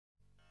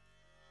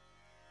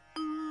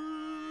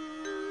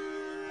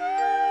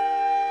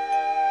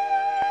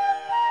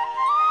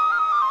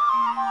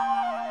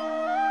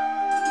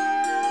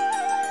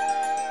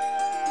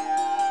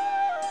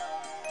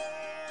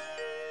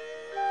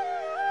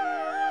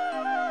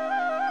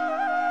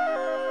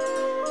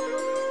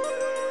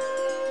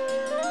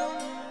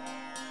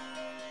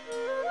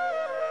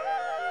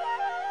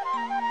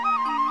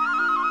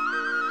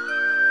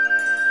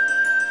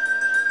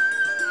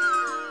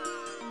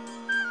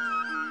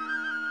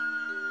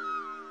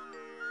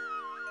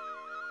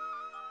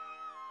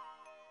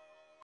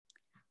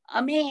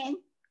અમે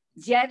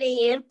જ્યારે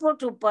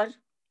એરપોર્ટ ઉપર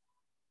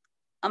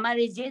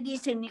અમારે જે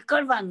દિવસે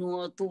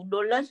નીકળવાનું હતું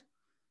ડોલર,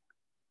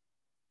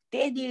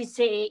 તે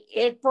દિવસે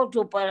એરપોર્ટ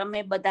ઉપર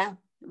અમે બધા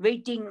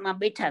વેઇટિંગમાં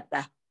બેઠા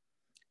હતા.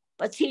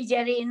 પછી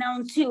જ્યારે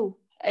એનાઉન્સ થયું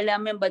એટલે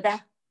અમે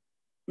બધા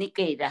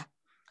નીકળ્યા.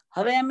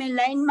 હવે અમે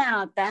લાઈનમાં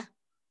હતા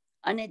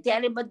અને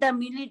ત્યારે બધા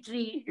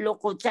મિલિટરી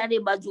લોકો ચારે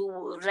બાજુ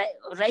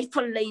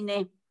રાઇફલ લઈને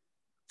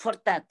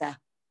ફરતા હતા.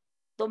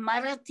 તો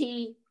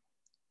મારાથી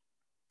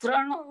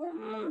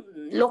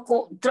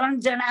 3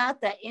 જણા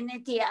હતા,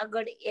 એનેથી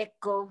આગળ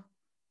એક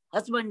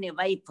હસબન્ડ ને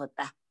વાઈફ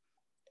હતા.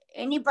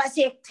 એની પાસે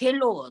એક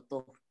થેલો હતો.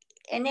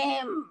 એને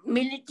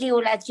મિલિટરી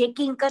ઓલા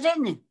ચેકિંગ કરે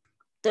ને,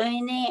 તો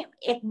એને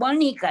એક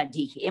બરણી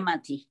કાઢી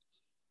એમાંથી.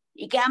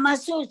 એ કે આમાં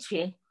શું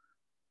છે?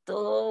 તો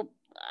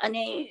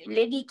અને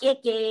લેડી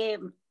કે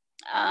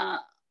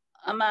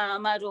આમાં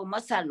અમારો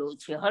મસાલો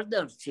છે,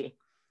 હળદર છે.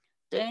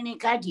 તો એને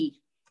કાઢી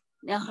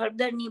ને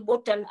હળદરની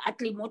બોટલ,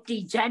 આટલી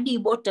મોટી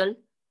જાડી બોટલ,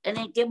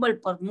 એને ટેબલ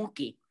પર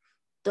મૂકી.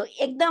 તો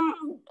એકદમ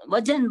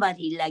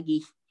વજનવાળી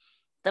લાગી.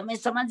 તમે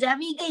સમજ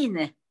આવી ગઈ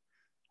ને?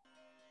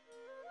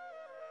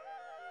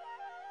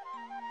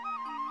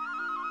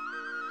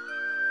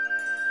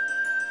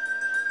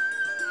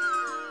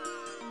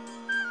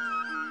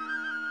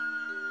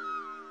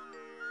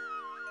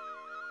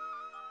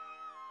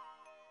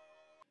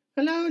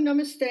 Hello,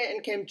 namaste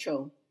and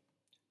kemcho.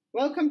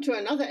 Welcome to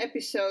another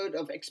episode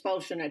of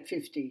Expulsion at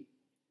 50,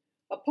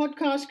 a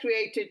podcast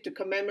created to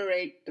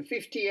commemorate the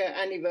 50-year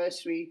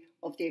anniversary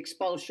of the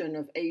expulsion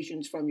of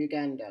Asians from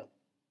Uganda.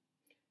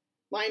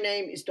 My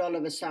name is Dola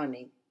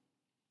Vasani.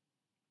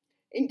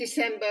 In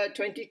December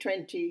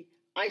 2020,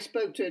 I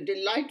spoke to a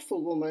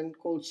delightful woman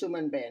called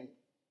Sumanben.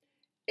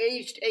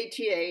 Aged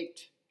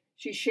 88,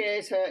 she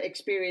shares her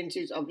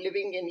experiences of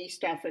living in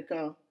East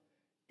Africa,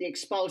 the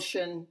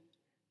expulsion,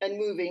 and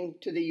moving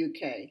to the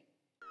UK.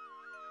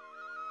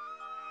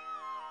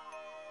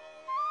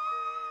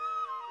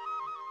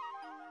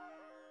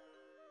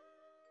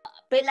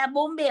 પેલા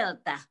બોમ્બે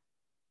હતા.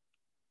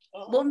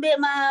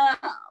 બોમ્બેમાં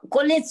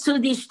college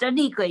સુધી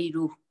study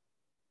કર્યું.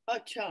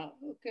 અચ્છા,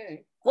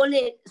 okay.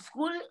 College,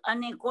 school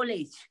અને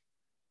college.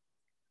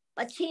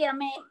 પછી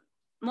અમે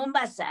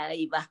મોમ્બાસા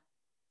આવ્યા.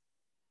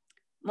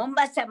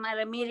 મોમ્બાસા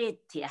મારા મેરેજ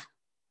થયા.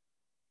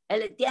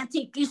 એટલે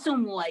ત્યાંથી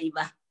કિસુમુ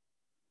આવ્યા.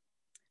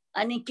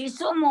 અને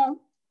કિસુમુ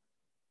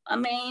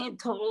અમે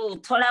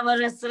થોડા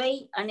વર્ષ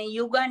રહી અને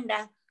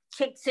યુગાન્ડા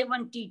છેક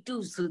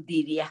 72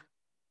 સુધી રહ્યા.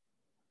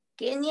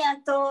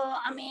 કેન્યા તો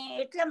અમે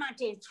એટલા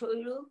માટે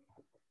છોડ્યું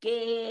કે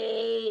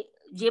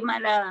જે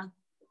મારા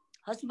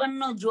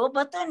હસબન્ડનો જોબ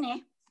હતો ને,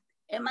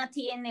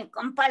 એમાંથી એને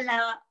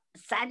કંપાલા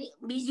સારી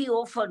બીજી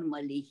ઓફર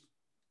મળી.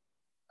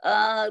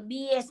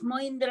 BS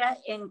મોહિન્દ્રા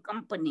and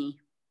company.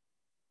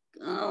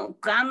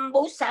 કામ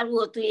બહુ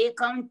સારું હતું,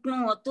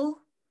 એકાઉન્ટનું હતું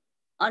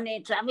અને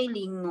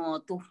ટ્રાવેલિંગનું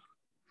હતું.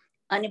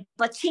 અને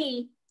પછી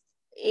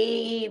એ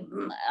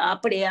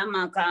આપણે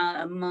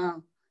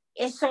આમાં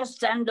એસો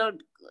સ્ટાન્ડર્ડ,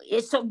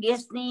 એસો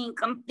ગેસની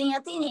કંપની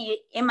હતી ને,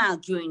 એમાં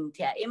જોઈન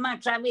થયા. એમાં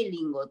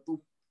ટ્રાવેલિંગ હતું.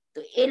 તો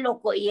એ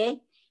લોકોએ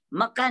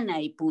મકાન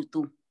આપ્યું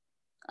હતું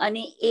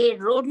અને એ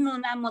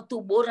રોડનું નામ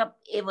હતું બોરપ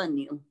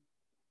એવન્યુ.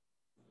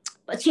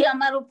 પછી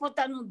અમારું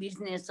પોતાનું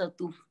બિઝનેસ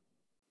હતું.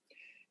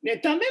 ને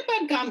તમે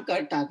પણ કામ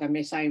કરતા હતા,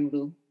 મેં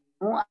સાંભળ્યું.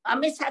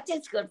 અમે સાથે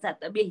જ કરતા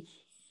હતા બે.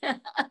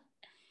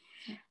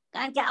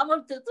 કારણ કે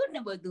આવડતું હતું ને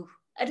બધું,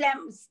 એટલે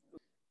આમ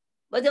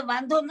બધો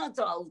વાંધો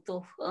નતો આવતો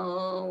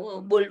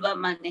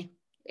બોલવામાં ને.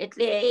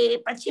 એટલે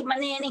પછી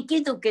મને એને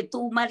કીધું કે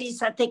તું મારી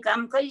સાથે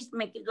કામ કરીશ.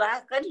 મેં કીધું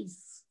હા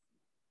કરીશ.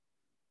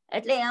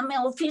 એટલે અમે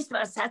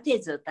ઓફિસમાં સાથે જ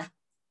હતા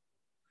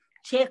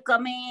છેક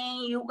અમે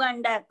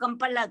યુગાન્ડા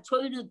કંપાલા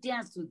છોડ્યું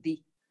ત્યાં સુધી.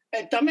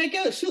 તમે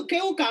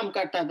કેવું કામ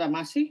કરતા હતા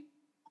માસી?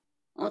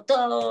 તો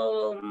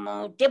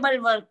ટેબલ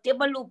વર્ક,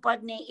 ટેબલ ઉપર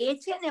ને એ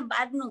છે ને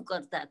બહારનું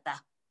કરતા હતા.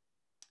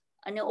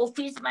 અને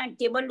ઓફિસમાં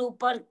ટેબલ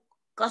ઉપર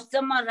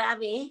કસ્ટમર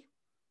આવે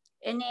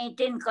એને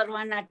એટેન્ડ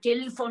કરવાના,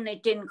 ટેલિફોન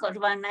એટેન્ડ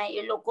કરવાના,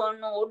 એ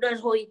લોકોનો ઓર્ડર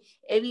હોય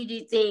એવી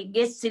રીતે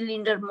ગેસ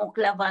સિલિન્ડર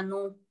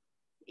મોકલાવવાનું,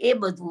 એ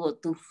બધું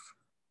હતું.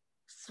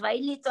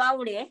 સ્વાઈલી તો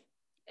આવડે,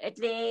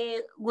 એટલે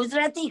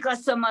ગુજરાતી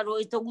કસ્ટમર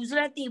હોય તો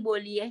ગુજરાતી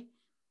બોલીએ.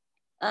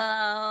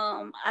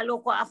 આ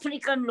લોકો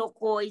આફ્રિકન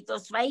લોકો હોય તો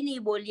સ્વાઈલી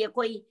બોલીએ.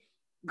 કોઈ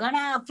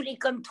ઘણા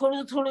આફ્રિકન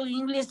થોડું થોડું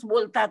ઇંગ્લિશ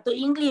બોલતા તો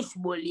ઇંગ્લિશ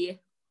બોલીએ.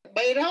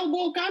 બૈરાવ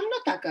બહુ કામ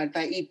નતા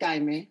કરતા એ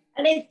ટાઈમે?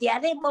 એટલે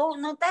ત્યારે બહુ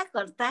નતા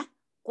કરતા,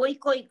 કોઈ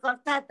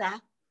કરતા હતા,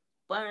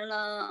 પણ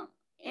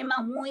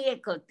એમાં હું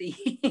એક હતી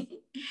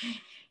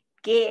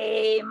કે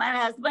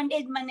મારા હસબન્ડે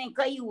જ મને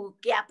કહ્યું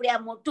કે આપણે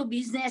આ મોટું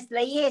બિઝનેસ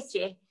લઈએ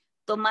છે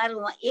તો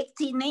મારું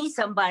એકથી નહીં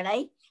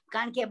સંભાળાય,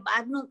 કારણ કે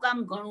બહારનું કામ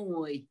ઘણું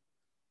હોય.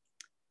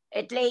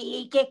 એટલે એ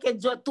કે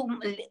જો તું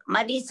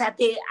મારી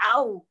સાથે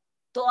આવ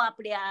તો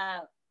આપણે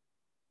આ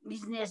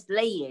બિઝનેસ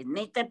લઈએ,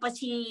 નહીતર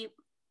પછી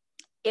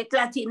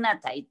એકલાથી ના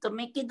થાય. તો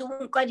મેં કીધું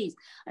હું કરીશ,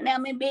 અને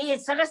અમે બે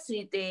સરસ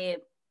રીતે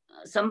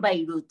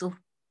સંભાળ્યું હતું.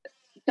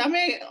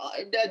 તમે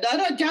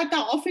દરરોજ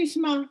જાતા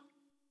ઓફિસમાં?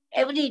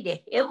 Every day,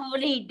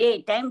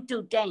 time to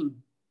time.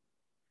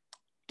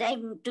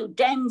 Time to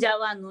time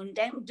જવાનું,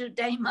 ટાઈમ ટુ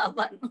ટાઈમ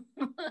આવવાનું.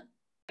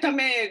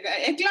 તમે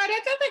એકલા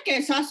રહેતા હતા કે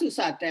સાસુ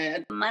સાથે?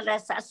 મારા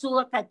સાસુ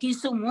હતા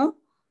કિસુમુ,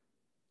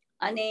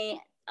 અને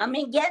અમે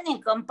ગયા ને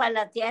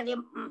કંપાલા ત્યારે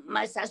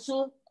મારા સાસુ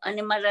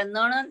અને મારા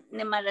નણંદ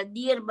ને મારા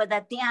દિયર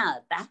બધા ત્યાં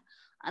હતા.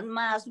 અને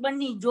મારા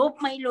હસબન્ડની જોબ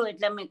મળ્યો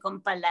એટલે અમે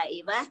કંપાલા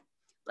આવ્યા.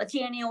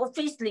 પછી એની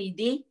ઓફિસ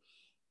લીધી.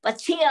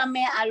 પછી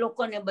અમે આ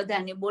લોકોને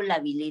બધાને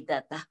બોલાવી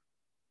લીધા હતા,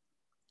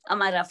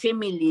 અમારા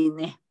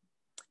ફેમિલીને.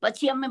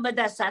 પછી અમે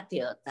બધા સાથે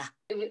હતા.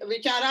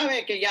 વિચાર આવે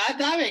કે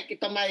યાદ આવે કે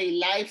તમારી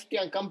લાઈફ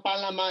ત્યાં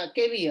કંપાલામાં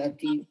કેવી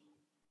હતી?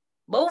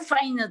 બહુ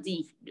ફાઇન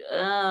હતી.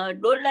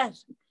 Dollar,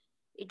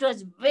 it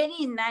was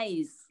very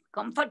nice,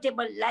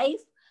 comfortable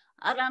life.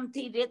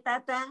 આરામથી રહેતા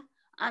હતા,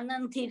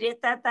 આનંદથી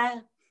રહેતા હતા.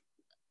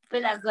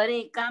 પેલા ઘરે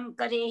કામ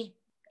કરે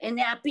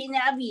એને આપીને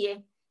આવીએ,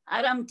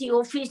 આરામથી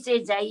ઓફિસે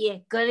જઈએ,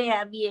 ઘરે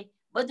આવીએ,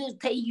 બધું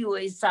થઈ ગયું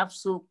હોય સાફ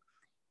સૂફ.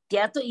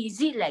 ત્યાં તો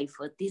ઈઝી લાઈફ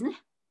હતી ને.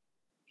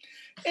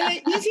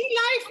 ઈઝી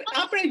લાઈફ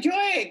આપણે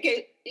જોઈએ કે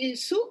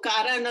શું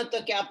કારણ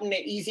હતું કે આપણને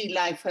ઈઝી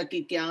લાઈફ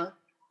હતી ત્યાં?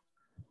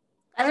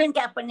 કારણ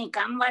કે આપણને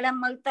કામવાળા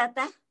મળતા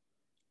હતા,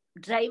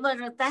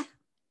 ડ્રાઈવર હતા.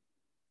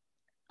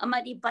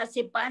 અમારી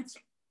પાસે 5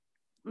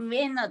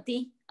 વેન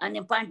હતી અને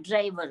 5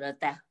 ડ્રાઈવર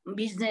હતા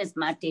બિઝનેસ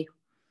માટે.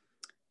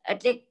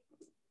 એટલે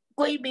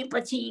કોઈ બી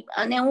પછી,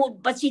 અને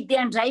હું પછી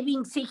ત્યાં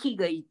ડ્રાઇવિંગ શીખી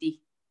ગઈ હતી.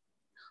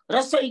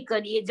 રસોઈ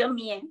કરીએ,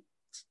 જમીએ,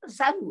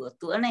 સારું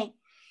હતું. અને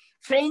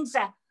ફ્રેન્ડ્સ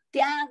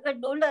ત્યાં આગળ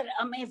ડોલર,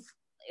 અમે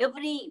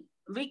એવરી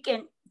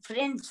વીકેન્ડ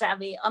ફ્રેન્ડ્સ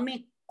આવે, અમે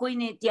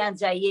કોઈને ત્યાં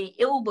જઈએ,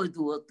 એવું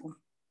બધું હતું.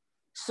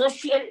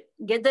 સોશિયલ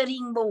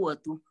ગેધરિંગ બહુ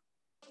હતું.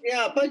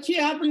 પછી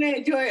આપણે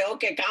જોઈએ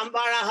ઓકે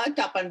કામવાળા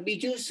હતા, પણ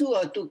બીજું શું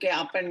હતું કે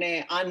આપણને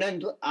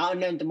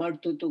આનંદ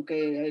મળતું હતું કે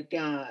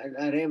ત્યાં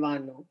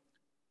રહેવાનું?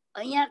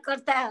 અહીંયા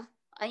કરતા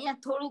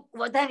અહીંયા થોડુંક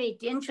વધારે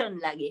ટેન્શન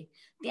લાગે.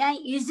 ત્યાં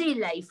ઈઝી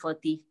લાઈફ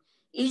હતી.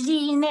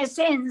 ઈઝી ઇન એ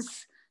સેન્સ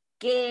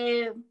કે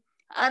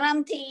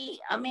આરામથી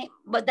અમે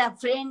બધા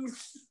ફ્રેન્ડ્સ,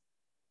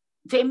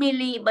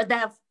 ફેમિલી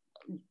બધા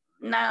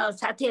ના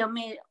સાથે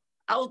અમે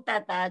આવતા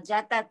હતા,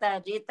 જાતા હતા,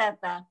 રહેતા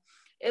હતા.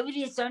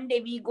 Every Sunday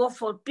we go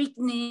for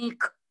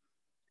picnic.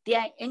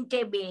 ત્યાં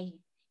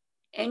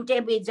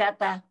એન્ટેબે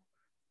જાતા,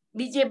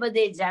 બીજે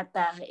બધે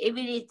જાતા.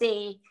 એવી રીતે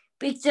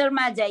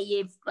પિક્ચરમાં જઈએ,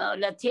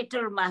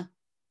 થિયેટરમાં.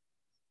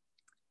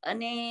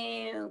 અને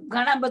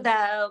ઘણા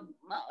બધા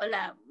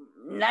ઓલા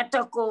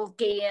નાટકો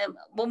કે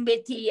બોમ્બે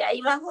થી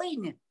આવ્યા હોય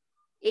ને,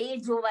 એ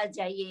જોવા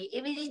જઈએ.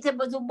 એવી રીતે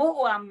બધું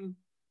બહુ આમ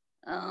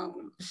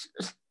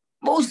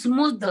બહુ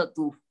સ્મૂથ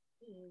હતું,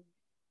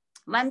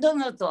 વાંધો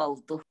નતો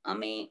આવતો.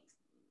 અમે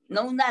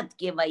નવનાથ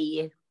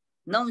કહેવાઈએ,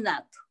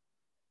 નવનાથ.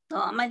 તો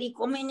અમારી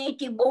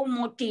કોમ્યુનિટી બહુ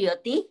મોટી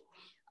હતી.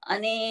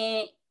 અને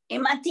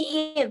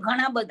એમાંથી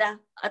ઘણા બધા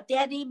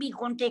અત્યારે બી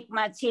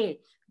કોન્ટેક્ટમાં છે.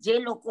 જે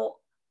લોકો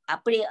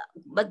આપણે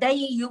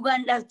બધાએ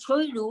યુગાન્ડા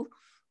છોડ્યું,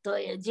 તો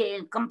જે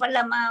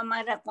કંપાલામાં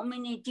અમારા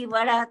કોમ્યુનિટી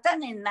વાળા હતા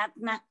ને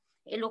નાતના,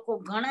 એ લોકો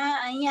ઘણા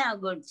અહીંયા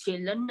આગળ છે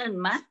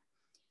લંડનમાં.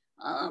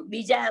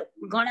 બીજા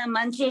ઘણા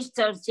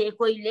માન્ચેસ્ટર છે,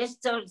 કોઈ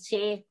લેસ્ટર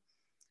છે,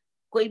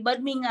 કોઈ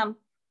બર્મિંગહામ.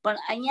 પણ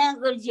અહીંયા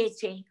આગળ જે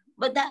છે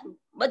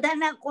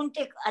બધાના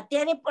કોન્ટેક્ટ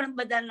અત્યારે પણ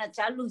બધાના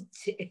ચાલુ જ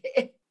છે.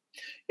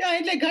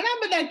 એટલે ઘણા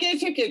બધા કહે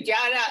છે કે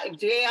જ્યારે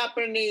જે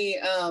આપણની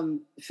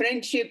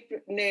ફ્રેન્ડશીપ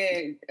ને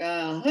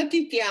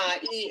હતી ત્યાં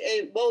એ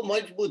બહુ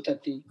મજબૂત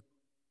હતી.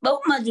 બહુ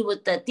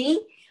મજબૂત હતી.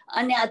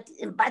 અને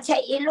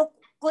પાછા એ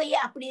લોકોએ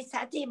આપણી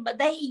સાથે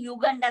બધા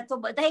યુગાન્ડા તો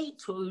બધા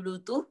છોડ્યું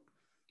હતું.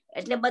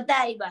 એટલે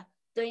બધા આવ્યા,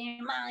 તો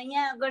એમાં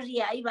અહીંયા આગળ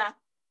આવ્યા,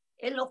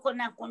 એ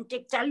લોકોના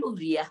કોન્ટેક્ટ ચાલુ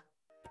રહ્યા.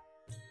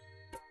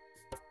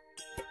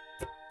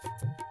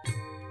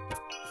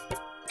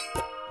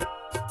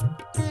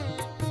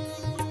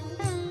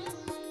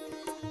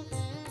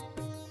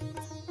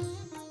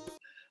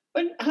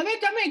 પણ હવે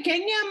તમે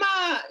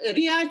કેન્યામાં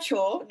રહ્યા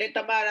છો ને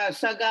તમારા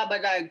સગા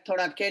બધા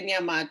થોડા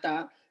કેન્યામાં હતા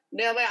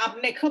ને હવે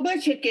આપને ખબર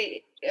છે કે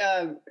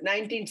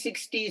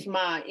 1960s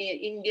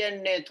ઇન્ડિયન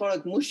ને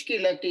થોડોક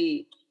મુશ્કેલ હતી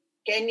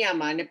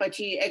કેન્યામાં, ને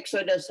પછી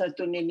એક્સોડસ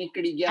હતું ને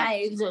નીકળી ગયા.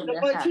 તો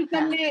પછી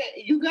તમને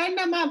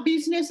યુગાન્ડામાં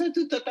બિઝનેસ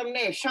હતું તો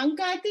તમને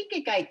શંકા હતી કે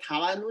કાંઈ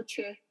થવાનું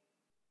છે?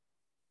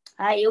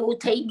 હા, એવું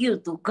થઈ ગયું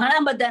હતું,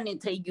 ઘણા બધાને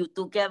થઈ ગયું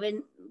હતું કે હવે,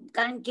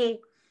 કારણ કે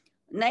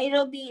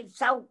નૈરોબી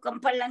સાવ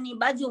કંપાલાની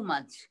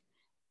બાજુમાં જ,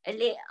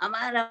 એટલે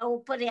અમારા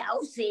ઉપર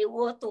આવશે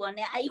એવું હતું.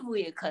 અને આવ્યું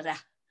એ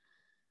ખરા,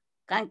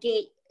 કારણ કે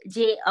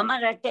જે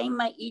અમારા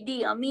ટાઈમમાં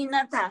ઈડી અમીન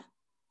હતા,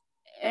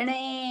 એણે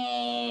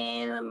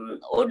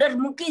ઓર્ડર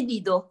મૂકી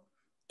દીધો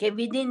કે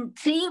within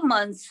 3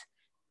 months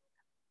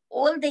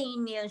all the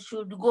Indians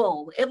should go,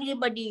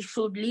 everybody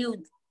should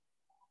leave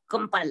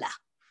Kampala,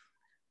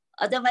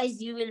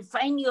 otherwise you will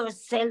find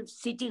yourself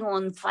sitting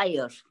on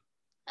fire.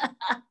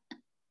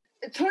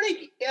 થોડી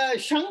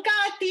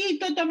શંકા હતી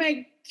તો તમે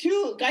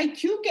કાંઈ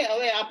થયું કે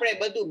હવે આપણે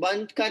બધું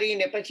બંધ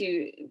કરીને પછી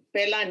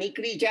પહેલા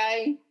નીકળી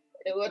જાય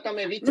એવો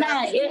તમે વિચાર?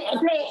 ના,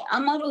 એટલે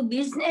અમારું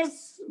બિઝનેસ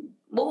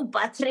બહુ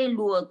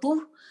પાથરેલું હતું,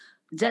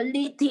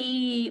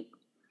 જલ્દીથી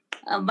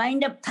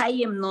વાઇન્ડ અપ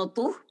થાય એમ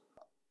નહોતું.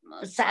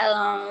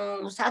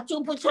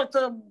 સાચું પૂછો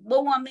તો બહુ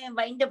અમે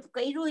વાઇન્ડ અપ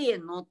કર્યું એ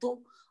નહોતું,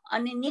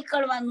 અને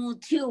નીકળવાનું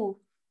થયું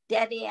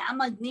ત્યારે આમ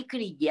જ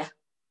નીકળી ગયા.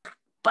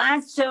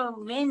 5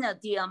 વેન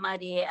હતી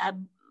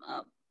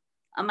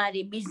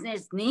અમારી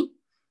બિઝનેસની,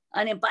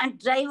 અને 5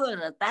 ડ્રાઈવર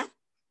હતા.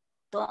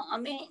 તો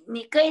અમે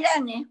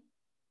નીકળ્યા ને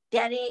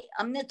ત્યારે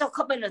અમને તો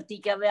ખબર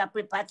હતી કે હવે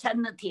આપણે પાછા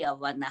નથી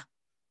આવવાના,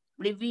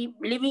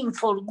 લિવિંગ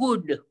ફોર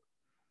ગુડ.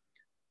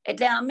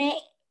 એટલે અમે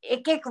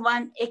એક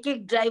વાન એક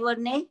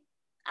ડ્રાઈવરને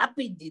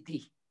આપી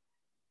દીધી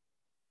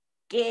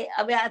કે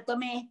હવે આ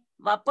તમે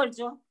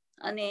વાપરજો.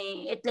 અને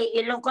એટલે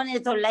એ લોકોને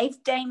તો લાઈફ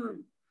ટાઈમ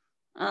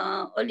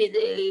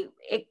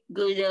એક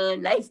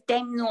લાઈફ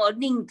ટાઈમ નું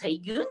અર્નિંગ થઈ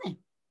ગયું ને,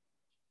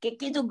 કે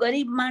કીધું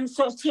ગરીબ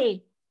માણસો છે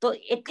તો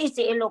એટલીસ્ટ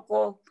એ લોકો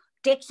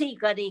ટેક્સી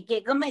કરે કે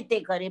ગમે તે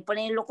કરે,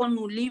 પણ એ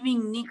લોકોનું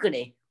લિવિંગ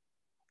નીકળે.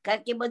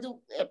 કારણ કે બધું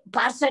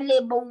પાર્સલ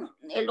બહુ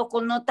એ લોકો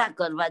નહોતા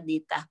કરવા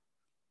દેતા.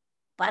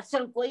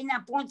 પાર્સલ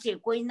કોઈના પહોંચે,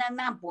 કોઈના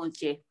ના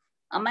પહોંચે.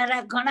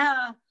 અમારા ઘણા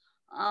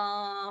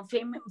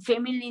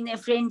ફેમિલી ને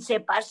ફ્રેન્ડ્સે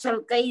પાર્સલ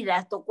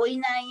કર્યા તો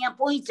કોઈના અહીંયા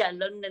પહોંચ્યા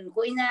લંડન,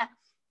 કોઈના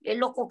એ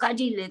લોકો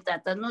કાઢી લેતા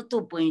તો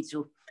નહોતું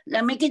પહોંચ્યું.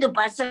 એટલે મેં કીધું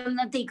પાર્સલ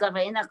નથી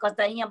કરવા, એના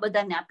કરતા અહીંયા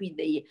બધાને આપી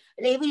દઈએ.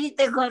 એટલે એવી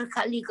રીતે ઘર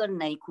ખાલી કરી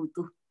નાખ્યું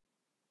હતું.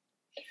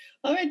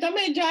 હવે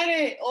તમે જયારે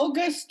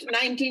ઓગસ્ટ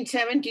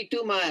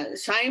 1972માં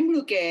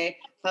સાંભળ્યું કે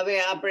હવે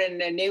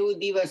આપણે 90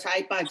 દિવસ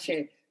આપ્યા છે,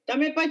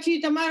 તમે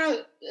પછી તમારો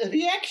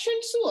રિએક્શન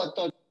શું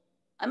હતો?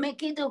 અમે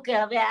કીધું કે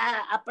હવે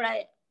આ આપણા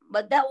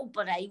બધા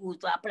ઉપર આવ્યું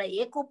હતું, આપણા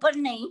એક ઉપર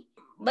નહીં,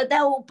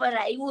 બધા ઉપર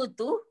આવ્યું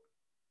હતું.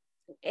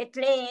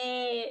 એટલે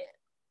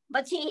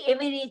પછી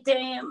એવી રીતે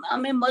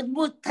અમે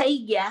મજબૂત થઈ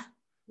ગયા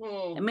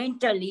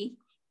મેન્ટલી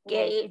કે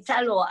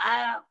ચાલો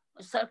આ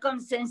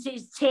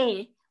સર્કમસ્ટેન્સીસ છે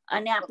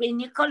અને આપણે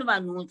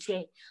નીકળવાનું છે.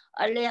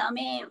 એટલે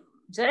અમે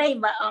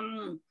જરાય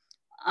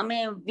અમે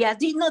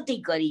વ્યાધિ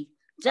નહોતી કરી,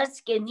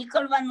 જસ્ટ કે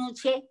નીકળવાનું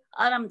છે,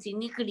 આરામથી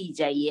નીકળી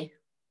જઈએ.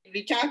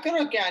 વિચાર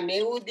કરો કે આ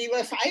 90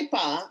 દિવસ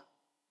આપ્યા,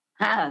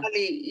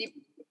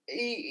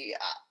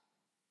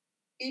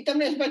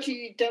 તમને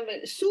પછી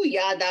શું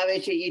યાદ આવે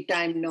છે એ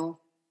ટાઈમનો?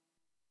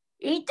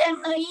 એ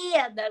ટાઈમનો એ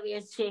યાદ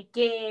આવે છે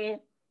કે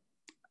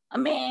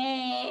અમે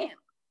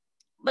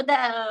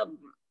બધા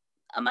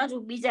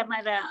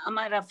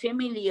અમારા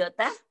ફેમિલી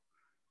હતા.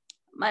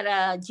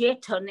 મારા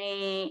જેઠ અને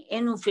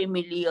એનું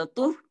ફેમિલી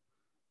હતું.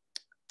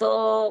 તો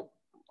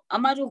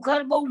અમારું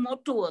ઘર બહુ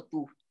મોટું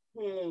હતું.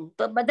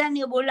 તો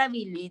બધાને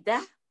બોલાવી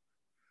લીધા,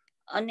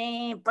 અને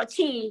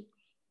પછી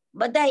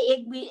બધા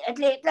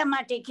એટલે એટલા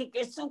માટે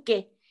કે શું કે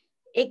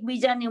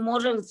એકબીજાને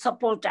મોરલ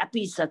સપોર્ટ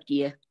આપી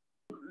શકીએ.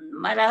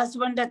 મારા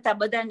હસબન્ડ હતા,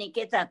 બધાને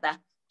કહેતા હતા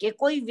કે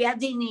કોઈ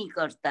વ્યાધિ નહીં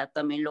કરતા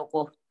તમે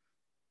લોકો,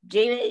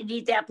 જે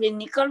રીતે આપણે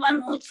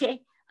નીકળવાનું છે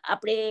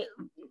આપણે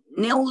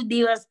 90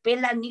 દિવસ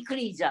પહેલા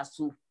નીકળી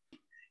જાશું.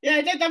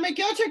 એટલે તમે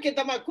કહો છો કે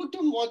તમારું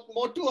કુટુંબ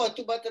મોટું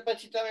હતું,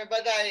 પછી તમે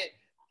બધાએ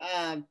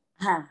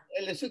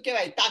એટલે શું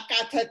કહેવાય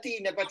તાકાત હતી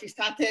ને પછી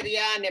સાથે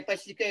રહ્યા ને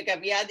પછી કહે કે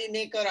વ્યાધિ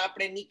નહીં કરો,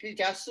 આપણે નીકળી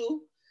જાશું.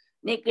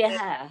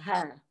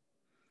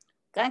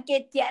 કારણ કે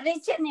ત્યારે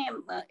છે ને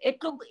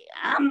એટલું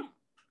આમ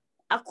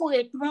આખું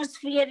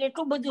એટમોસ્ફિયર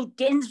એટલું બધું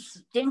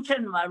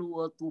ટેન્શન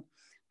વાળું હતું.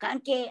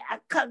 કારણ કે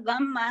આખા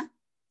ગામમાં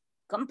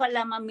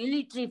કંપાલામાં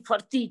મિલિટરી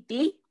ફરતી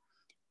હતી,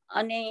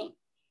 અને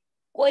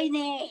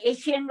કોઈને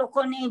એશિયન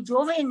લોકોને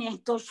જોવે ને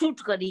તો શૂટ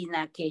કરી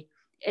નાખે.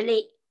 એટલે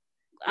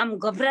આમ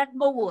ગભરાટ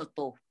બહુ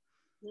હતો.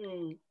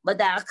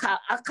 બધા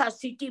આખા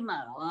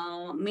સિટીમાં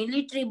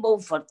મિલિટરી બહુ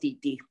ફરતી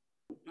હતી.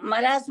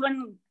 મારા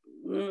હસબન્ડ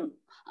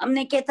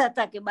અમને કહેતા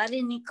હતા કે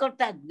બારે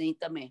નીકળતા જ નહીં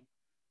તમે.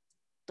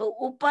 તો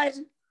ઉપર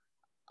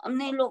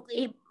અમને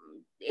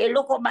એ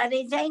લોકો બારે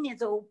જાય ને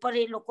તો ઉપર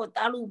એ લોકો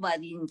તાળું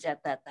મારીને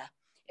જતા હતા.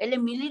 એટલે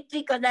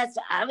મિલિટરી કદાચ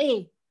આવે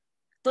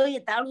તો એ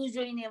તાળું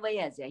જોઈને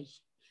વયા જાય,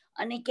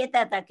 અને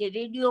કહેતા હતા કે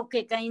રેડિયો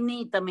કે કઈ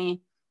નહીં તમે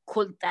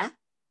ખોલતા,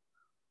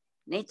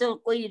 નહીં તો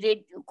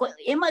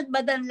એમ જ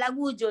બધાને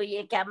લાગવું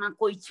જોઈએ કે આમાં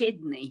કોઈ છે જ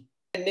નહીં.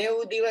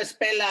 90 દિવસ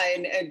પહેલા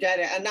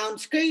જયારે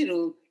અનાઉન્સ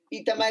કર્યું,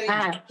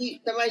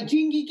 તમારી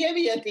જિંદગી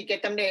કેવી હતી કે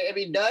તમને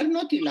એવી ડર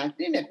નહોતી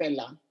લાગતી ને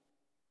પહેલા?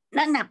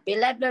 ના,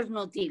 પેલા ડર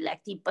નહોતી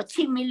લાગતી.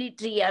 પછી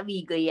મિલિટરી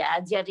આવી ગયા.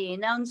 જયારે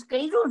એનાઉન્સ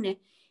કર્યું ને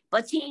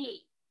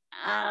પછી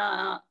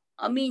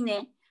અમીને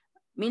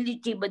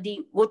મિલિટરી બધી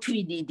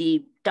ગોઠવી દીધી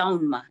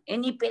ટાઉનમાં.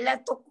 એની પહેલા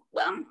તો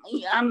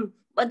આમ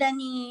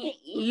બધાની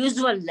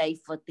યુઝ્યુઅલ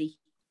લાઈફ હતી.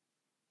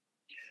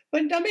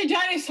 પણ તમે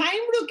જયારે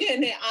સાંભળ્યું કે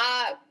ને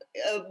આ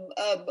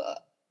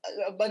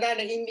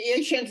બધાને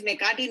એશિયન્સ ને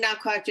કાઢી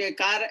નાખવા છે,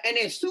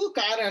 એને શું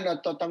કારણ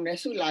હતો, તમને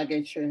શું લાગે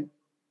છે?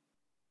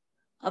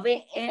 હવે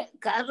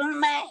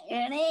કારણમાં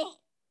એને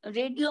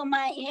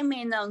રેડિયોમાં એમ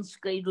એનાઉન્સ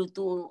કર્યું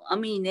હતું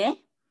અમીને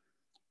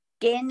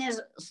કે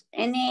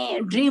એને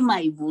ડ્રીમ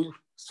આવ્યું,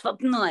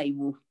 સ્વપ્ન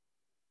આવ્યું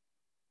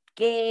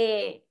કે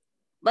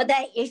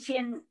બધા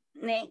એશિયન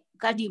ને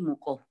કાઢી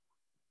મૂકો,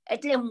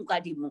 એટલે હું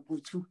કાઢી મૂકું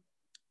છું.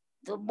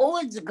 તો બહુ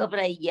જ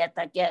ગભરાઈ ગયા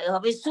હતા કે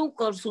હવે શું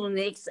કરશું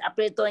નેક્સ્ટ.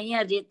 આપણે તો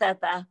અહીંયા રહેતા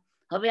હતા,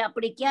 હવે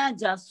આપણે ક્યાં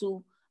જાશું,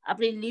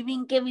 આપણે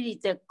લિવિંગ કેવી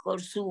રીતે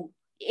કરશું,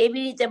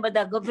 એવી રીતે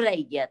બધા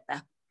ગભરાઈ ગયા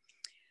હતા.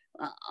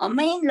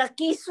 અમે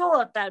લકી શું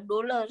હતા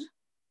ડોલર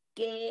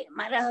કે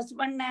મારા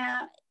હસબન્ડના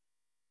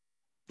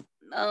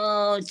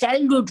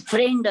ચાઇલ્ડહુડ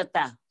ફ્રેન્ડ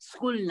હતા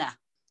સ્કૂલના.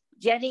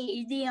 જયારે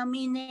ઈદી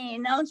અમીને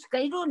એનાઉન્સ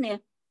કર્યું ને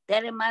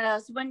ત્યારે મારા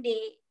હસબન્ડે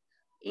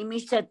એ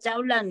મિસ્ટર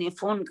ચાવલાને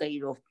ફોન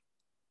કર્યો,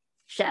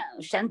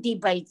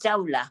 શાંતિભાઈ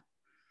ચાવલા,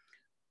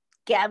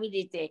 કે આવી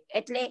રીતે.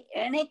 એટલે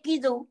એને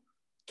કીધું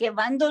કે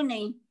વાંધો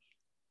નહીં,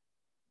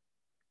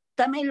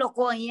 તમે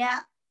લોકો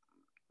અહીંયા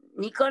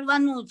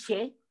નીકળવાનું છે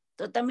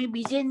તો તમે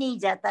બીજે નહીં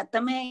જાતા,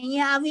 તમે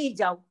અહીંયા આવી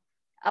જાઓ,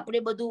 આપણે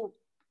બધું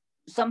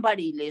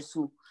સંભાળી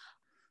લેશું.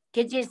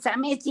 કે જે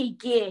સામેથી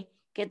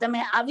કે તમે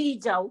આવી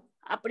જાઓ,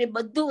 આપણે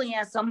બધું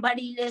અહીંયા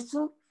સંભાળી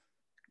લેશું,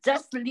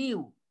 જસ્ટ લીવ,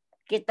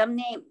 કે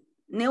તમને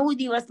 90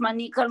 દિવસમાં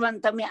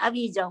નીકળવાનું, તમે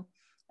આવી જાઓ.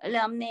 એટલે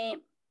અમને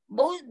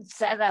બહુ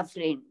સારા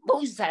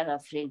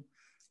ફ્રેન્ડ.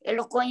 એ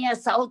લોકો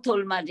અહીંયા સાઉથ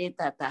હોલમાં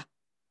રહેતા હતા.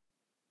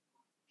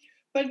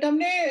 પણ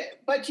તમને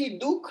પછી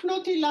દુઃખ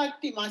નહોતી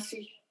લાગતી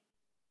માસી?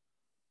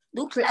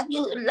 દુઃખ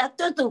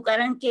લાગતું હતું,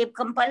 કારણ કે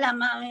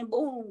કંપાલામાં અમે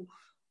બહુ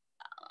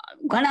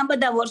ઘણા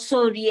બધા વર્ષો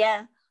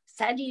રહ્યા,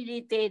 સારી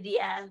રીતે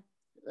રહ્યા,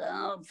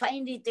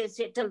 ફાઇન રીતે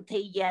સેટલ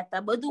થઈ ગયા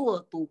હતા, બધું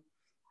હતું.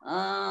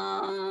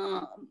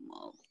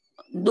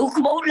 દુઃખ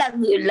બહુ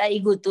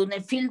લાગ્યું હતું ને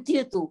ફીલ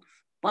થયું હતું,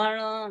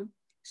 પણ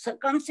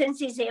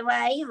સર્કમસ્ટેન્સીસ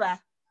એવા આવ્યા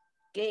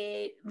કે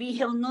વી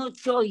હેવ નો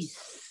ચોઇસ.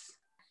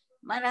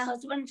 મારા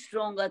હસબન્ડ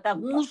સ્ટ્રોંગ હતા,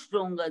 હું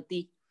સ્ટ્રોંગ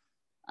હતી,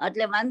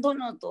 એટલે વાંધો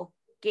નહોતો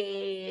કે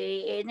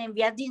એને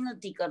વ્યાધિ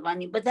નથી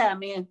કરવાની, બધા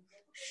અમે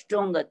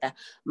સ્ટ્રોંગ હતા.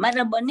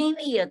 મારા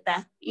બનેવી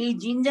હતા, એ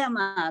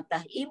જિંજામાં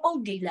હતા, એ બહુ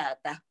ઢીલા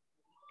હતા.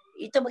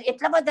 એ તો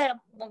એટલા બધા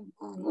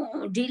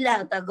ઢીલા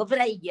હતા,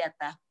 ગભરાઈ ગયા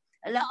હતા.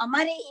 એટલે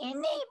અમારે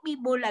એને બી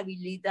બોલાવી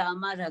લીધા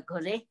અમારા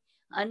ઘરે,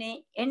 અને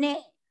એને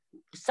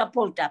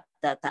સપોર્ટ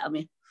આપતા હતા.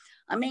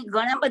 અમે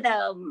ઘણા બધા,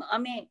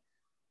 અમે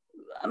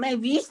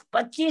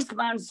 20-25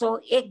 માણસો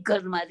એક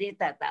ઘરમાં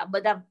રહેતા હતા.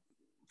 બધા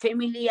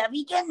ફેમિલી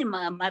આવી ગયા ને,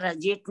 મારા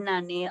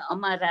જેઠના ને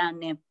અમારા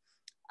ને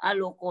આ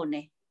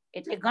લોકોને,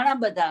 એટલે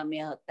ઘણા બધા અમે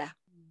હતા.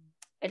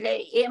 એટલે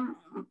એમ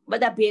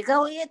બધા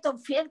ભેગા હોઈએ તો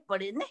ફેર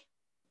પડે ને.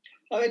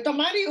 હવે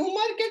તમારી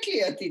ઉંમર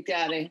કેટલી હતી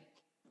ત્યારે?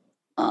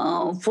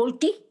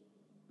 40.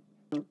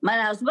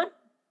 મારા હસબન્ડ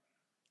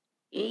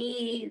એ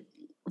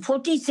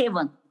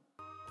 47.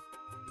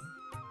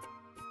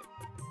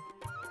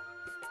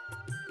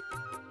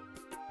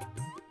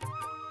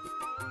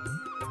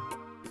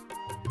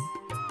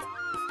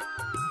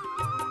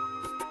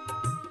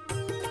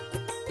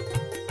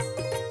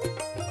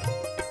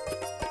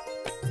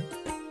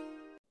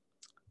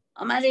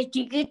 અમારે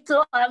ટિકિટ તો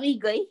આવી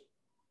ગઈ,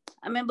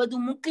 અમે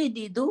બધું મૂકી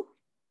દીધું,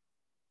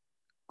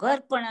 ઘર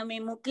પણ અમે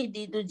મૂકી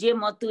દીધું,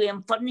 જેમ હતું એમ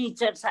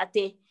ફર્નિચર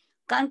સાથે.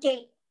 કારણ કે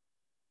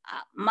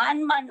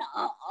માન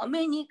અમે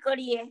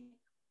નીકળીએ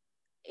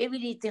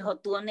એવી રીતે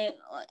હતું. અને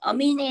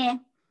અમીને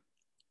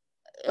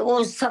એવો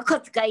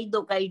સખત કાયદો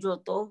કાઢ્યો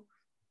હતો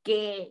કે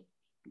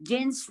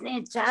જેન્ટ્સને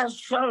 4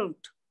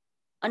 શર્ટ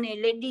અને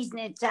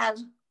લેડીઝને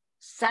 4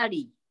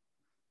 સાડી.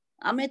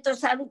 અમે તો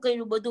સારું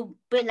કર્યું, બધું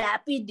પેલા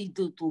આપી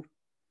દીધું હતું,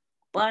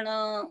 પણ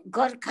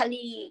ઘર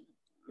ખાલી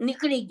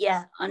નીકળી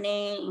ગયા. અને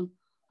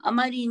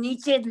અમારી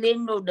નીચે જ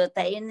લેન્ડલોર્ડ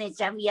હતા, એને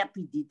ચાવી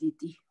આપી દીધી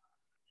હતી.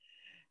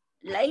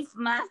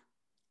 લાઈફમાં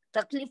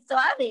તકલીફ તો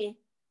આવે,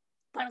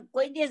 પણ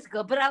કોઈ દિવસ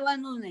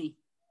ગભરાવાનું નહીં,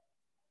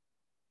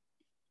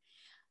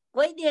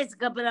 કોઈ દિવસ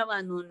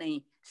ગભરાવાનું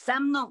નહીં,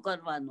 સામનો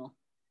કરવાનો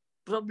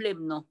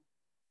પ્રોબ્લેમનો,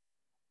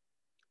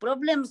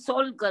 પ્રોબ્લેમ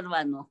સોલ્વ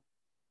કરવાનો.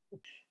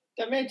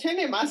 તમે છે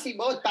ને માસી,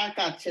 બહુ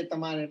તાકાત છે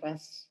તમારી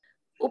પાસે.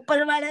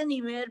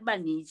 ઉપરવાળાની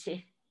મહેરબાની છે.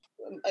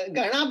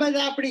 ઘણા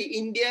બધા આપણી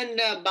ઇન્ડિયન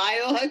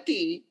બાયો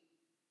હતી,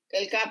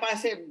 એલકા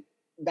પાસે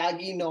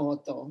દાગીનો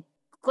હતો.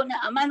 કોને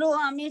અમારો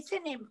અમે છે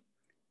ને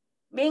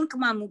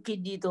બેંકમાં મૂકી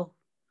દીધો,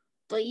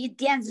 તો એ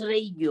ત્યાં જ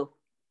રહી ગયો.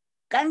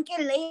 કારણ કે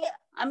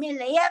અમે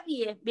લઈ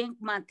આવીએ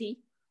બેંકમાંથી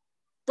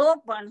તો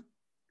પણ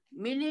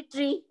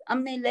મિલિટરી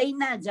અમને લઈ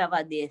ના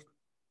જવા દે,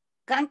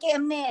 કારણ કે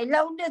અમને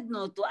એલાઉડ જ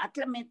નહોતું.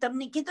 આટલા મેં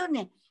તમને કીધું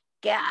ને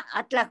કે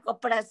આટલા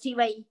કપડા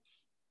સિવાય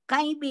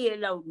કાંઈ બી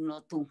એલાઉડ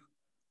નહોતું.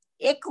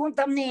 એક હું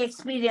તમને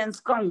એક્સપિરિયન્સ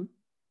કહું.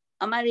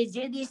 અમારે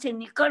જે દિવસે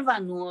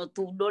નીકળવાનું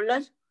હતું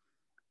ડોલર,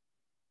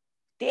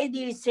 તે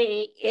દિવસે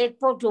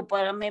એરપોર્ટ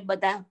ઉપર અમે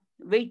બધા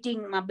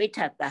વેઇટિંગમાં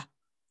બેઠા હતા,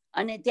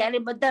 અને ત્યારે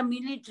બધા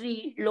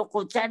મિલિટરી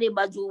લોકો ચારે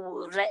બાજુ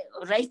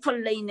રાઇફલ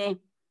લઈને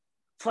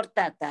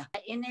ફરતા હતા.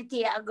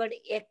 એનેથી આગળ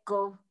એક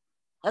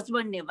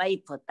હસબન્ડ ને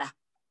વાઈફ હતા,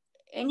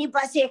 એની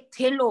પાસે એક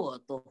થેલો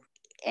હતો.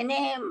 એને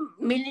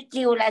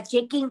મિલિટરી ઓલા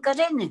ચેકિંગ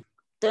કરે ને,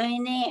 તો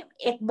એને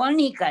એક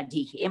બરણી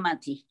કાઢી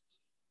એમાંથી.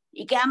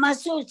 એ કે આમાં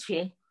શું છે?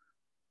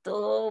 તો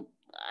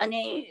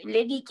અને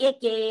લેડી કે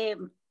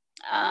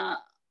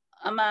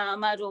આમાં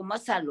અમારો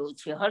મસાલો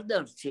છે,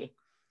 હળદર છે.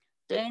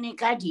 તો એને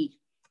કાઢી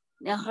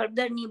ને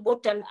હળદરની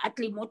બોટલ,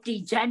 આટલી મોટી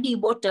જાડી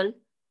બોટલ,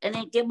 એને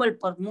ટેબલ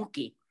પર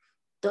મૂકી.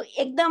 તો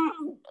એકદમ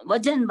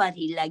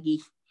વજનવાળી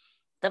લાગી.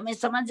 તમે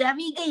સમજ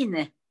આવી ગઈ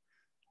ને?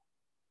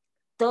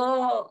 તો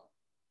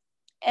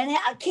એને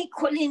આખી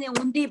ખોલીને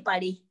ઊંધી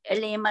પાડી,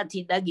 એટલે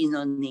એમાંથી દાગીનો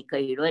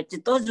નીકળ્યો. એટલે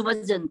તો જ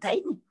વજન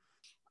થાય ને.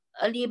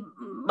 અલી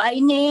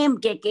બાઈને એમ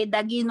કે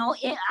દાગીનો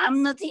એ આમ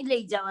નથી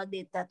લઈ જવા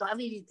દેતા, તો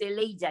આવી રીતે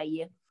લઈ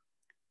જઈએ.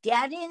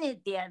 ત્યારે ને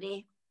ત્યારે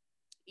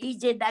ઈ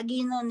જે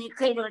દાગીનો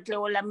નીકળ્યો એટલે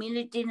ઓલા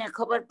મિલિટરીને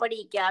ખબર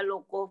પડી કે આ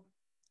લોકો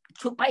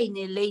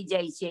છુપાઈને લઈ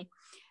જાય છે.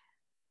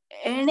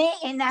 એણે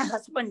એના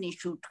હસબન્ડને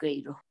શૂટ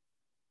કર્યો.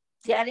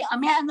 ત્યારે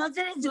અમે આ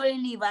નજરે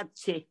જોયેલી વાત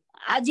છે.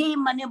 આજે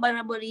મને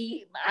બરાબર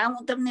આ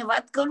હું તમને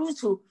વાત કરું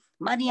છું,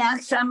 મારી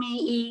આંખ સામે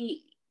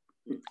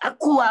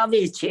આખું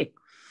આવે છે.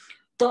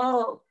 તો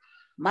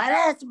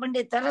મારા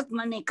હસબન્ડે તરત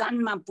મને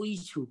કાનમાં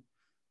પૂછ્યું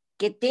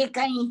કે તે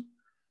કઈ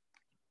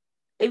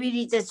એવી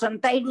રીતે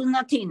સંતાયેલું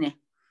નથી ને?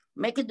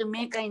 મેં કીધું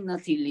મેં કઈ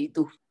નથી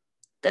લીધું.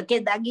 તો કે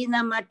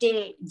દાગીના માટે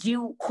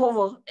જીવ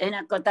ખોવો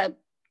એના કરતા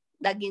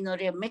દાગીનો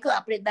રે. મેં કહ્યું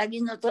આપણે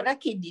દાગીનો તો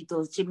રાખી દીધો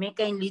છે, મેં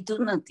કઈ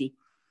લીધું નથી.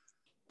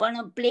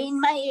 પણ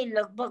પ્લેનમાં એ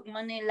લગભગ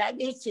મને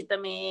લાગે છે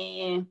તમે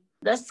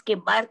 10 કે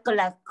 12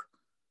 કલાક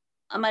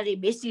અમારે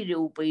બેસી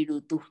રહેવું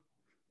પડ્યું હતું.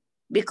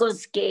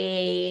 બીકોઝ કે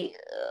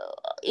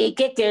એ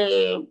કે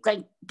કઈ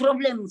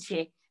પ્રોબ્લેમ છે,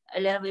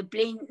 એટલે હવે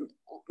પ્લેન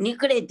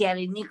નીકળે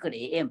ત્યારે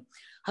નીકળે એમ.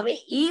 હવે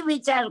એ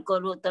વિચાર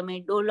કરો તમે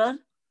ડોલર,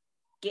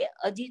 કે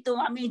હજી તો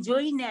અમે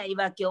જોઈને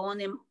આવ્યા કે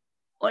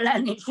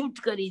ઓલાને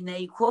શૂટ કરી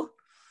નાખ્યો.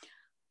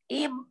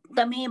 એ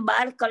તમે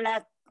 12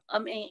 કલાક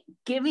અમે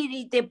કેવી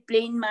રીતે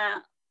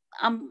પ્લેનમાં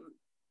આમ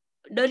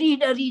ડરી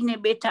ડરીને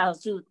બેઠા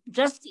હશું.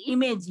 Just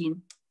imagine.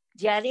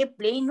 જ્યારે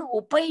પ્લેન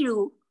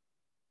ઉપડ્યું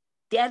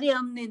ત્યારે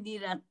અમને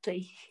નિરાશ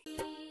થઈ.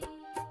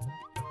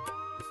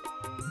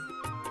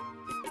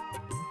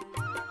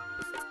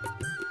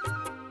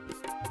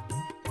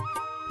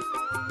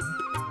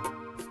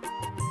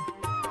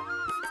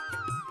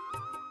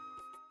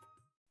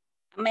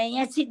 અમે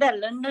અહીંયા સીધા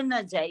લંડન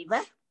જ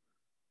આવ્યા.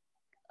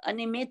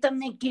 અને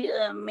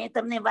મેં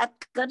તમને વાત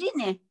કરી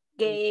ને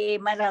કે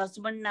મારા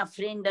હસબન્ડના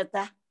ફ્રેન્ડ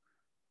હતા,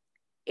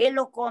 એ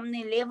લોકો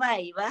અમને લેવા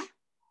આવ્યા.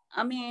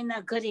 અમે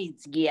એના ઘરે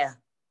જ ગયા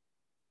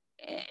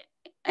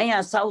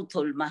અહીંયા સાઉથ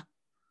હોલમાં.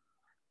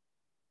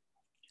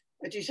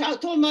 પછી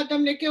સાઉથ હોલમાં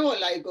તમને કેવો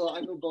લાગ્યો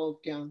અનુભવ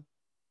ત્યાં?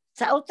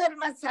 સાઉથ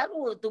હોલમાં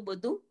સારું હતું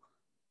બધું.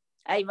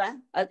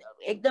 આવ્યા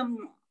એકદમ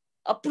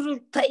અપ્રૂવ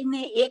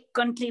થઈને એક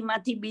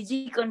કન્ટ્રીમાંથી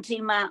બીજી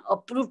કન્ટ્રીમાં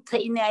અપ્રૂવ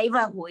થઈને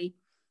આવ્યા હોય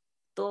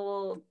તો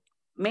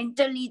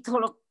મેન્ટલી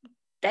થોડોક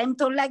ટાઈમ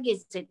તો લાગે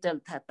સેટલ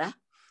થતા.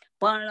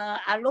 પણ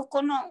આ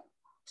લોકોનો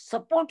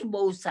સપોર્ટ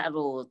બહુ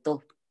સારો હતો.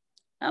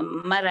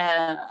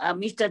 મારા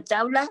મિસ્ટર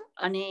ચાવલા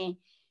અને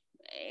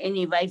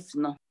એની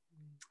વાઈફનો.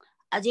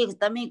 આજે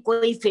તમે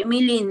કોઈ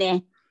ફેમિલીને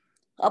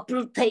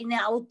અપ્રૂવ થઈને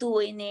આવતું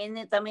હોય ને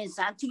એને તમે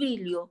સાચવી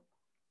લ્યો,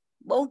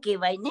 બહુ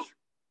કહેવાય ને.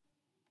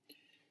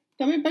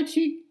 તમે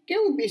પછી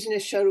કેવું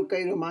બિઝનેસ શરૂ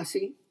કર્યો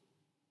માસી?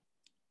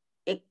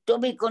 એક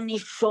ટોબેકોની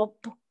શોપ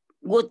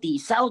ગોતી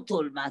સાઉથ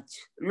હોલમાં જ,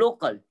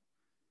 લોકલ.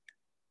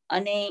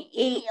 અને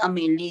એ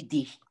અમે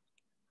લીધી.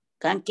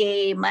 કારણ કે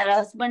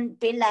મારા હસબન્ડ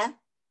પેલા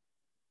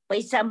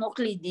પૈસા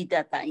મોકલી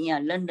દીધા હતા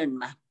અહીંયા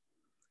લંડનમાં,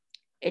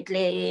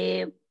 એટલે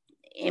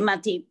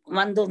એમાંથી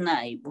વાંધો ના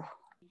આવ્યો.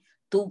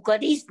 તું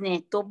કરીશ ને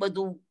તો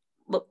બધું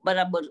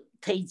બરાબર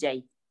થઈ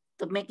જાય.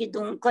 તો મેં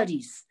કીધું હું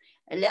કરીશ.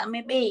 એટલે અમે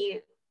બે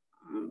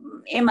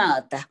એમાં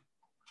હતા.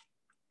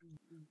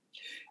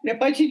 ને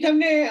પછી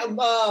તમને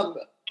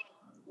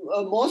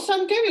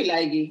મોસમ કેવી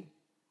લાગી?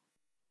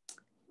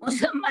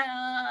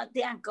 મોસમમાં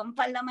ત્યાં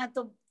કંપાલામાં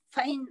તો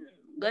ફાઇન,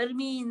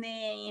 ગરમી ને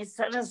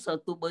સરસ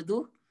હતું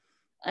બધું.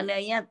 અને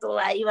અહીંયા તો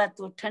આવ્યા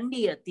તો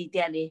ઠંડી હતી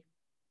ત્યારે,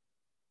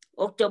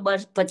 ઓક્ટોબર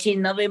પછી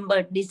નવેમ્બર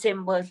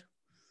ડિસેમ્બર.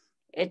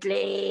 એટલે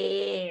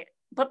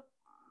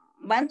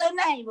વાંધો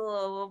ના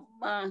આવ્યો,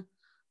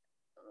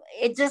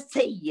 એડજસ્ટ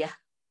થઈ ગયા.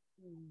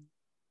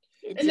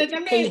 એટલે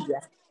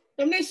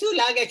તમને શું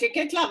લાગે છે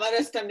કેટલા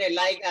વર્ષ તમને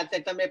લાગ્યા તે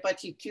તમે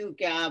પછી થયું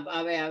કે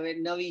હવે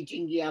નવી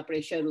જિંદગી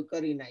આપણે શરૂ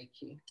કરી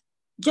નાખી?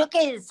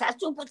 જોકે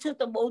સાચું પૂછું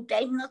તો બહુ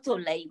ટાઈમ નતો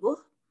લાગ્યો,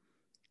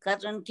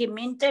 કારણ કે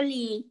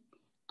મેન્ટલી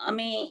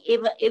અમે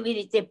એવી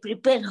રીતે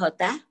પ્રિપેર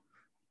હતા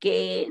કે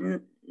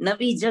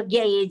નવી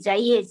જગ્યાએ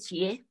જઈએ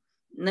છીએ,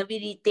 નવી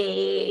રીતે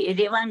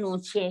રહેવાનું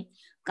છે.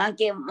 કારણ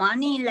કે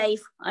વાની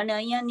લાઈફ અને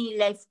અહીંયાની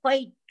લાઈફ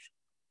ક્વાઇટ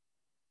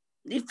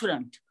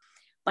ડિફરન્ટ,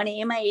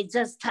 પણ એમાં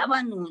એડજસ્ટ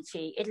થવાનું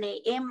છે. એટલે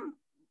એમ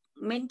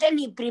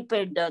મેન્ટલી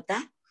પ્રિપેર્ડ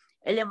હતા,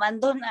 એટલે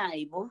વાંધો ના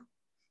આવ્યો.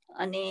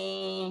 અને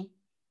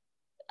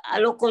આ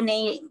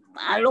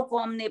લોકો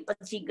અમને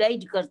પછી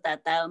ગાઈડ કરતા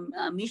હતા,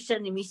 મિસ્ટર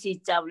ને મિસિસ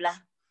ચાવલા.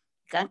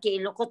 કારણ કે એ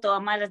લોકો તો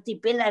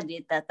અમારાથી પેલા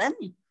રહેતા હતા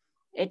ને,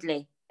 એટલે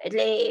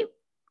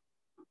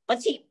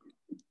પછી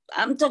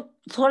આમ તો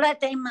થોડા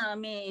ટાઈમમાં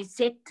અમે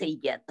સેટ થઈ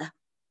ગયા હતા,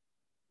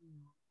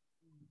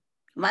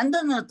 વાંધો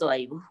નતો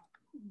આવ્યો.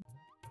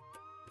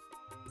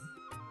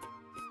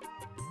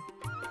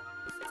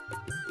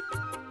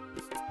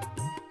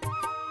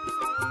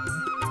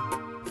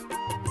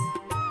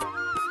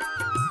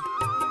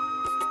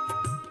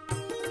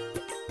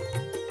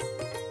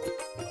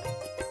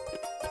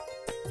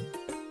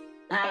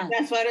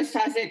 વર્ષ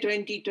થશે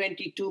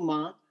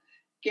 2022માં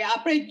કે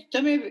આપણે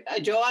તમે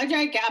જોવા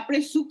જાય કે આપણે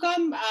શું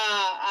કામ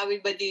આવી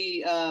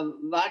બધી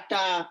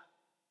વાર્તા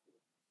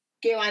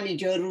કહેવાની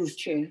જરૂર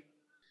છે?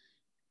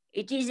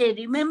 ઇટ ઇઝ એ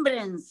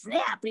રિમેમ્બરન્સ ને,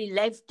 આપણી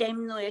લાઈફ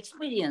ટાઈમનો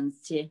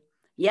એક્સપિરિયન્સ છે,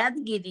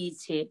 યાદગીરી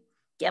છે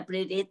કે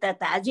આપણે રહેતા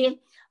હતા. આજે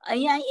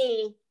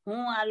અહીંયા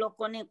હું આ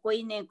લોકોને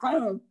કોઈને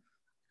કહું,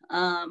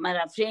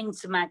 મારા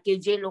ફ્રેન્ડ્સમાં કે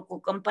જે લોકો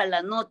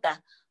કંપાલા નહોતા,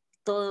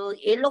 તો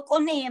એ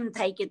લોકોને એમ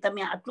થાય કે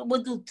તમે આટલું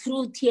બધું થ્રુ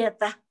થયા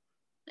હતા.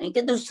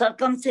 કીધું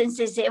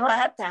સર્કમસ્ટેન્સીસ એવા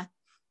હતા,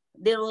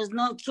 દેર વોઝ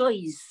નો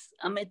ચોઇસ,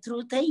 અમે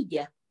થ્રુ થઈ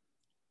ગયા.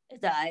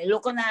 એ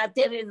લોકોના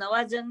અત્યારે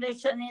નવા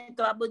જનરેશને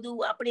તો આ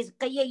બધું આપણે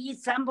કહીએ એ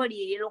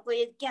સાંભળીએ, એ લોકો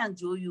એ ક્યાં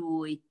જોયું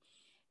હોય.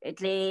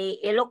 એટલે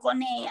એ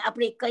લોકોને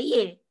આપણે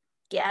કહીએ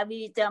કે આવી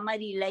રીતે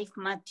અમારી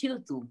લાઈફમાં થયું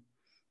હતું,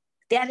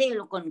 ત્યારે એ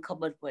લોકોને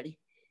ખબર પડે.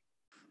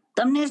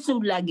 તમને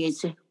શું લાગે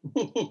છે?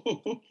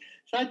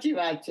 સાચી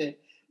વાત છે.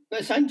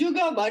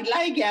 સંજોગો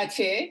બદલાઈ ગયા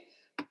છે,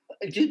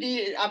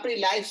 જુદી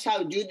આપણી લાઈફ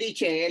સાવ જુદી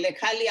છે. એટલે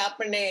ખાલી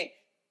આપણને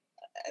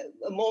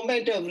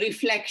મોમેન્ટ ઓફ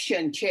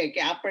રિફ્લેક્શન છે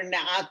કે આપણને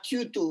આ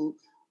થયું હતું,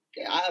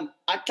 કે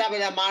આટલા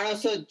બધા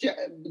માણસો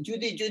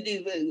જુદી જુદી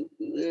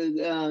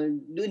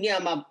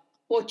દુનિયામાં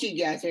પહોંચી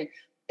ગયા છે,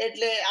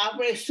 એટલે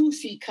આપણે શું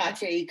શીખા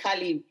છે એ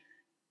ખાલી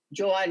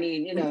જોવાની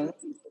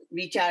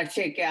વિચાર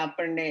છે કે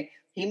આપણને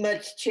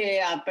હિંમત છે,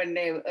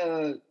 આપણને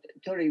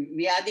થોડી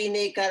વ્યાધિ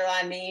નહીં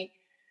કરવાની.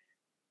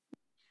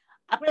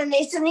 આપણે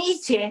લેસન એ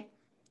છે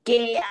કે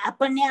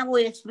આપણને આવો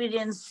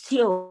એક્સપિરિયન્સ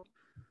થયો.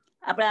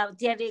 આપણા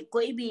અત્યારે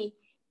કોઈ બી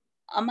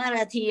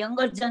અમારાથી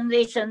યંગર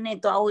જનરેશનને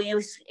તો આવો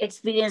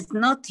એક્સપિરિયન્સ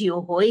ન થયો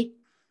હોય,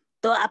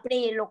 તો આપણે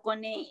એ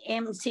લોકોને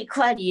એમ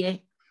શીખવાડીએ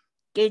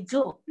કે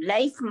જો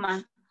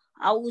લાઈફમાં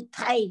આવું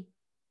થાય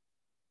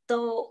તો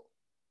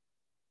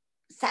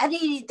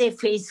સારી રીતે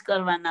ફેસ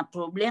કરવાના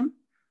પ્રોબ્લેમ.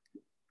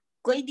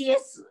 કોઈ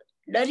દિવસ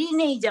ડરી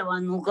નહીં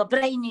જવાનું,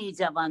 ગભરાઈ નહીં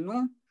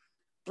જવાનું.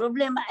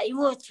 પ્રોબ્લેમ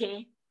આવ્યો છે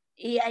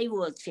એ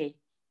આવ્યો છે,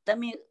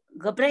 તમે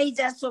ગભરાઈ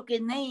જશો કે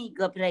નહીં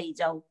ગભરાઈ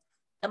જાઓ,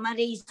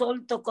 તમારે એ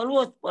સોલ્વ તો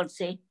કરવો જ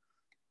પડશે.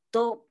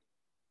 તો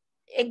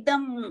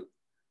એકદમ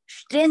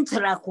સ્ટ્રેન્થ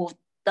રાખો,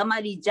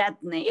 તમારી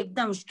જાતને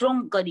એકદમ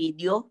સ્ટ્રોંગ કરી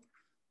દો,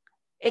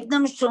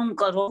 એકદમ સ્ટ્રોંગ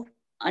કરો.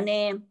 અને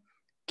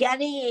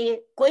ક્યારેય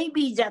કોઈ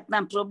બી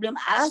જાતના પ્રોબ્લેમ,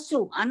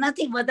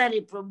 આનાથી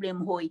વધારે પ્રોબ્લેમ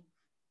હોય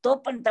તો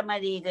પણ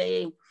તમારી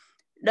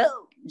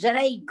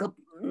જરાય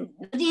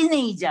ડરી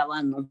નહીં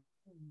જવાનું.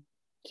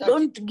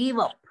 Don't give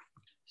up.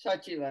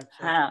 સાચી વાત.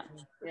 હા,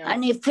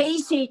 અને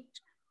ફેસ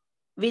ઇટ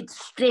વિથ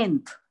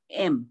સ્ટ્રેન્થ.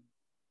 એમ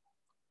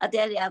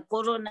અત્યારે આ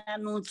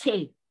કોરોનાનું છે,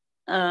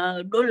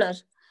 ડોલર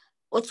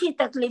ઓછી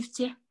તકલીફ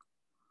છે,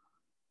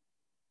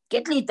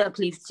 કેટલી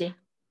તકલીફ છે,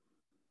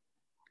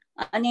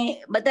 અને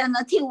બધા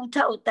નથી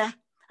ઉઠાવતા.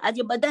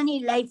 આજે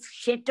બધાની લાઈફ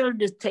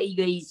શેટર્ડ થઈ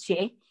ગઈ છે.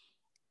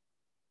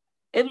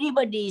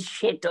 Everybody is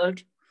શેટર્ડ.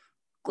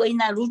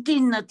 કોઈના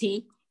રૂટીન નથી,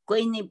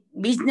 કોઈની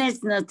બિઝનેસ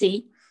નથી.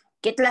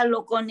 કેટલા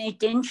લોકોને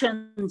ટેન્શન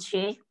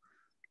છે.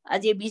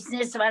 આજે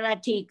બિઝનેસ વાળા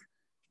ઠીક,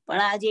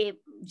 પણ આજે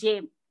જે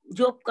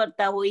જોબ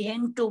કરતા હોય,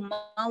 હેન્ડ ટુ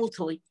માઉથ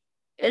હોય,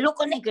 એ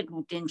લોકોને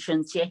કેટલું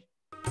ટેન્શન છે.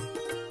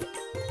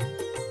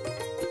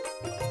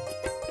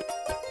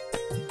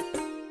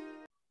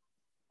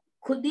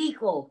 खुदी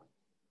को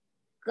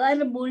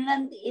कर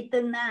बुलंद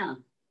इतना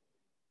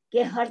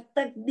कि हर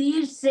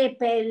तकदीर से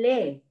पहले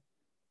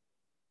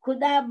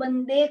खुदा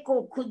बंदे को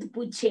खुद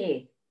पूछे,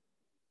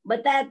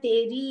 बता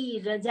तेरी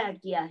रजा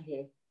क्या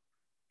है.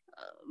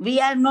 We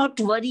are not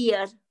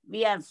warrior,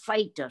 we are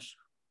fighter.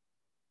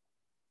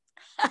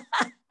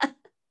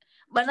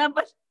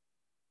 બરાબર.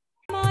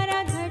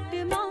 મારા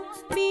ઘટમાં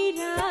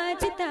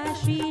બિરાજતા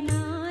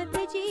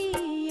શ્રીનાથજી,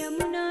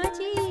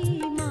 યમુનાજી,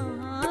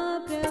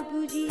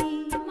 મહાપ્રભુજી.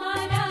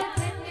 મારા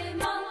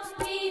ઘટમાં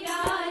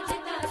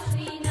બિરાજતા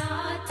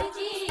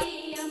શ્રીનાથજી,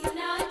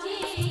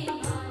 યમુનાજી,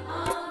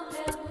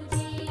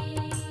 Mahaprabhuji.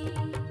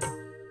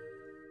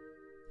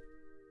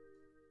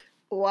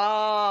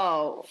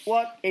 Wow,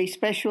 what a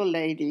special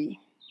lady.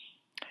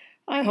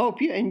 I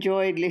hope you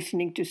enjoyed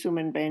listening to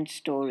Sumanben's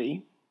story.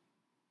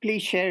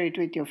 Please share it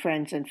with your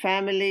friends and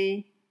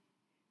family.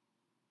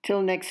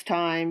 Till next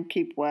time,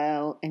 keep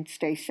well and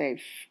stay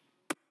safe.